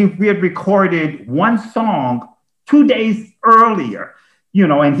remember we had recorded one song 2 days earlier,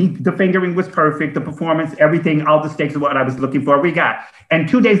 and the fingering was perfect, the performance, everything, all the stakes of what I was looking for, we got. And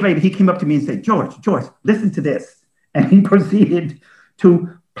 2 days later, he came up to me and said, George, listen to this. And he proceeded to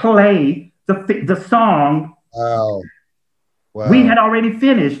play the song. Wow. We had already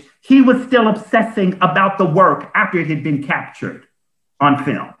finished. He was still obsessing about the work after it had been captured on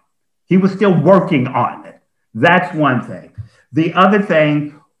film. He was still working on it. That's one thing. The other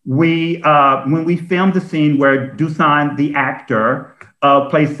thing, when we filmed the scene where Dusan, the actor,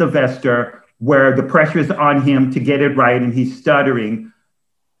 plays Sylvester, where the pressure is on him to get it right and he's stuttering,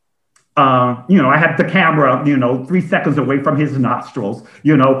 I had the camera, 3 seconds away from his nostrils,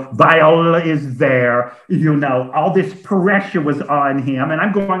 Viola is there, all this pressure was on him. And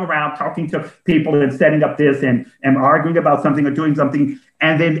I'm going around talking to people and setting up this and arguing about something or doing something.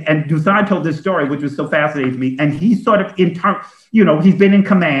 And Dusan told this story, which was so fascinating to me. And he sort of, he's been in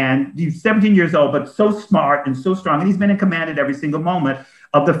command. He's 17 years old, but so smart and so strong. And he's been in command at every single moment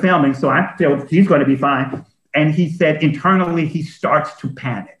of the filming. So I feel he's going to be fine. And he said internally, he starts to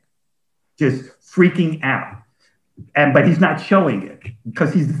panic, just freaking out. But he's not showing it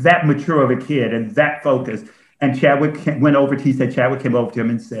because he's that mature of a kid and that focused. And Chadwick came over to him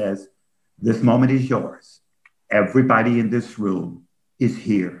and says, "This moment is yours. Everybody in this room is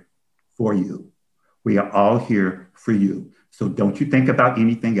here for you. We are all here for you. So don't you think about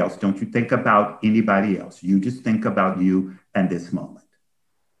anything else. Don't you think about anybody else. You just think about you and this moment."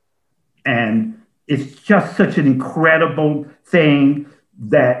 And it's just such an incredible thing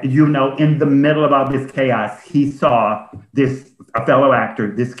that, in the middle of all this chaos, he saw a fellow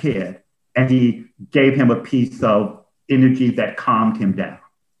actor, this kid, and he gave him a piece of energy that calmed him down.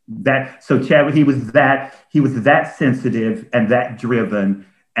 So Chadwick, he was that sensitive and that driven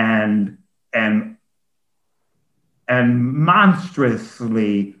and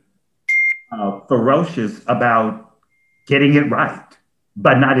monstrously ferocious about getting it right,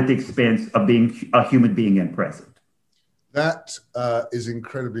 but not at the expense of being a human being and present. That is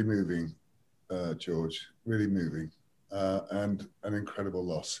incredibly moving, George, really moving, and an incredible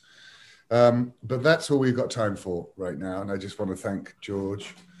loss. But that's all we've got time for right now. And I just want to thank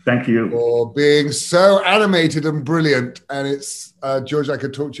George. Thank you for being so animated and brilliant. And it's, George, I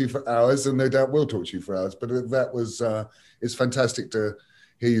could talk to you for hours, and no doubt we'll talk to you for hours. But it's fantastic to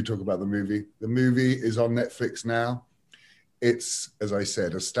hear you talk about the movie. The movie is on Netflix now. It's, as I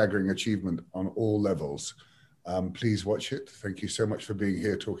said, a staggering achievement on all levels. Please watch it. Thank you so much for being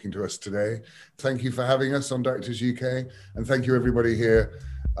here talking to us today. Thank you for having us on Directors UK. And thank you everybody here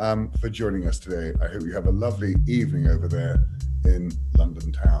for joining us today. I hope you have a lovely evening over there in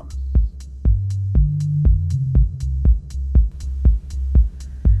London town.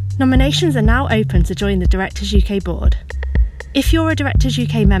 Nominations are now open to join the Directors UK board. If you're a Directors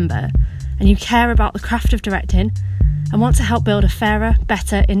UK member and you care about the craft of directing and want to help build a fairer,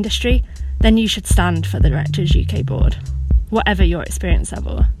 better industry, then you should stand for the Directors UK board, whatever your experience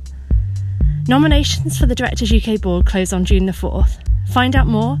level. Nominations for the Directors UK board close on June the 4th. Find out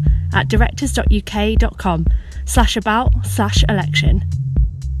more at directors.uk.com/about/election.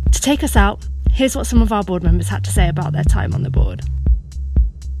 To take us out, here's what some of our board members had to say about their time on the board.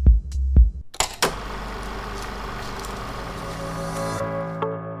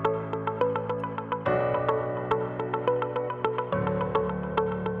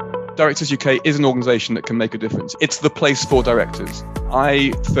 Directors UK is an organisation that can make a difference. It's the place for directors.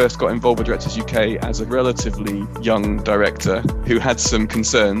 I first got involved with Directors UK as a relatively young director who had some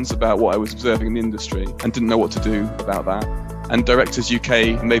concerns about what I was observing in the industry and didn't know what to do about that. And Directors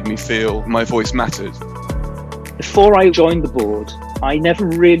UK made me feel my voice mattered. Before I joined the board, I never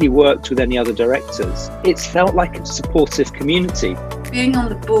really worked with any other directors. It's felt like a supportive community. Being on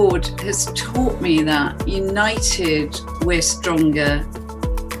the board has taught me that united, we're stronger.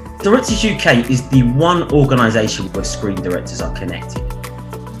 Directors UK is the one organisation where screen directors are connected.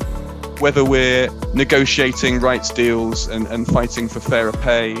 Whether we're negotiating rights deals and fighting for fairer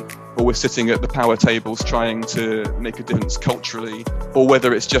pay, or we're sitting at the power tables trying to make a difference culturally, or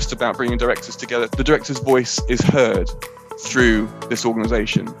whether it's just about bringing directors together, the director's voice is heard through this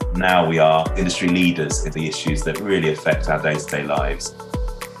organisation. Now we are industry leaders in the issues that really affect our day-to-day lives.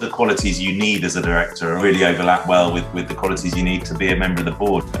 The qualities you need as a director really overlap well with the qualities you need to be a member of the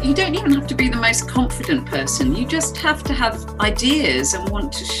board. You don't even have to be the most confident person. You just have to have ideas and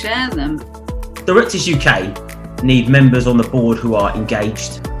want to share them. Directors UK need members on the board who are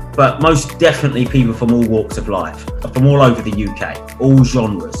engaged, but most definitely people from all walks of life, from all over the UK, all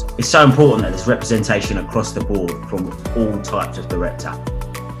genres. It's so important that there's representation across the board from all types of director.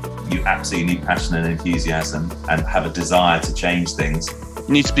 You absolutely need passion and enthusiasm and have a desire to change things.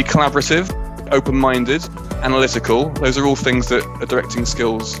 You need to be collaborative, open-minded, analytical. Those are all things that are directing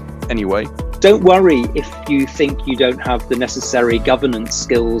skills anyway. Don't worry if you think you don't have the necessary governance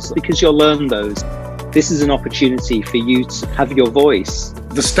skills, because you'll learn those. This is an opportunity for you to have your voice.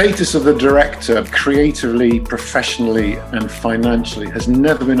 The status of the director, creatively, professionally, and financially, has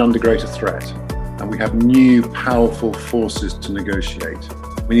never been under greater threat. And we have new, powerful forces to negotiate.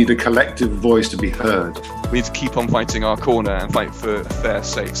 We need a collective voice to be heard. We need to keep on fighting our corner and fight for a fair,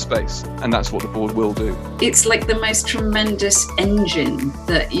 safe space. And that's what the board will do. It's like the most tremendous engine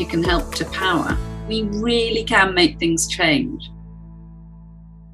that you can help to power. We really can make things change.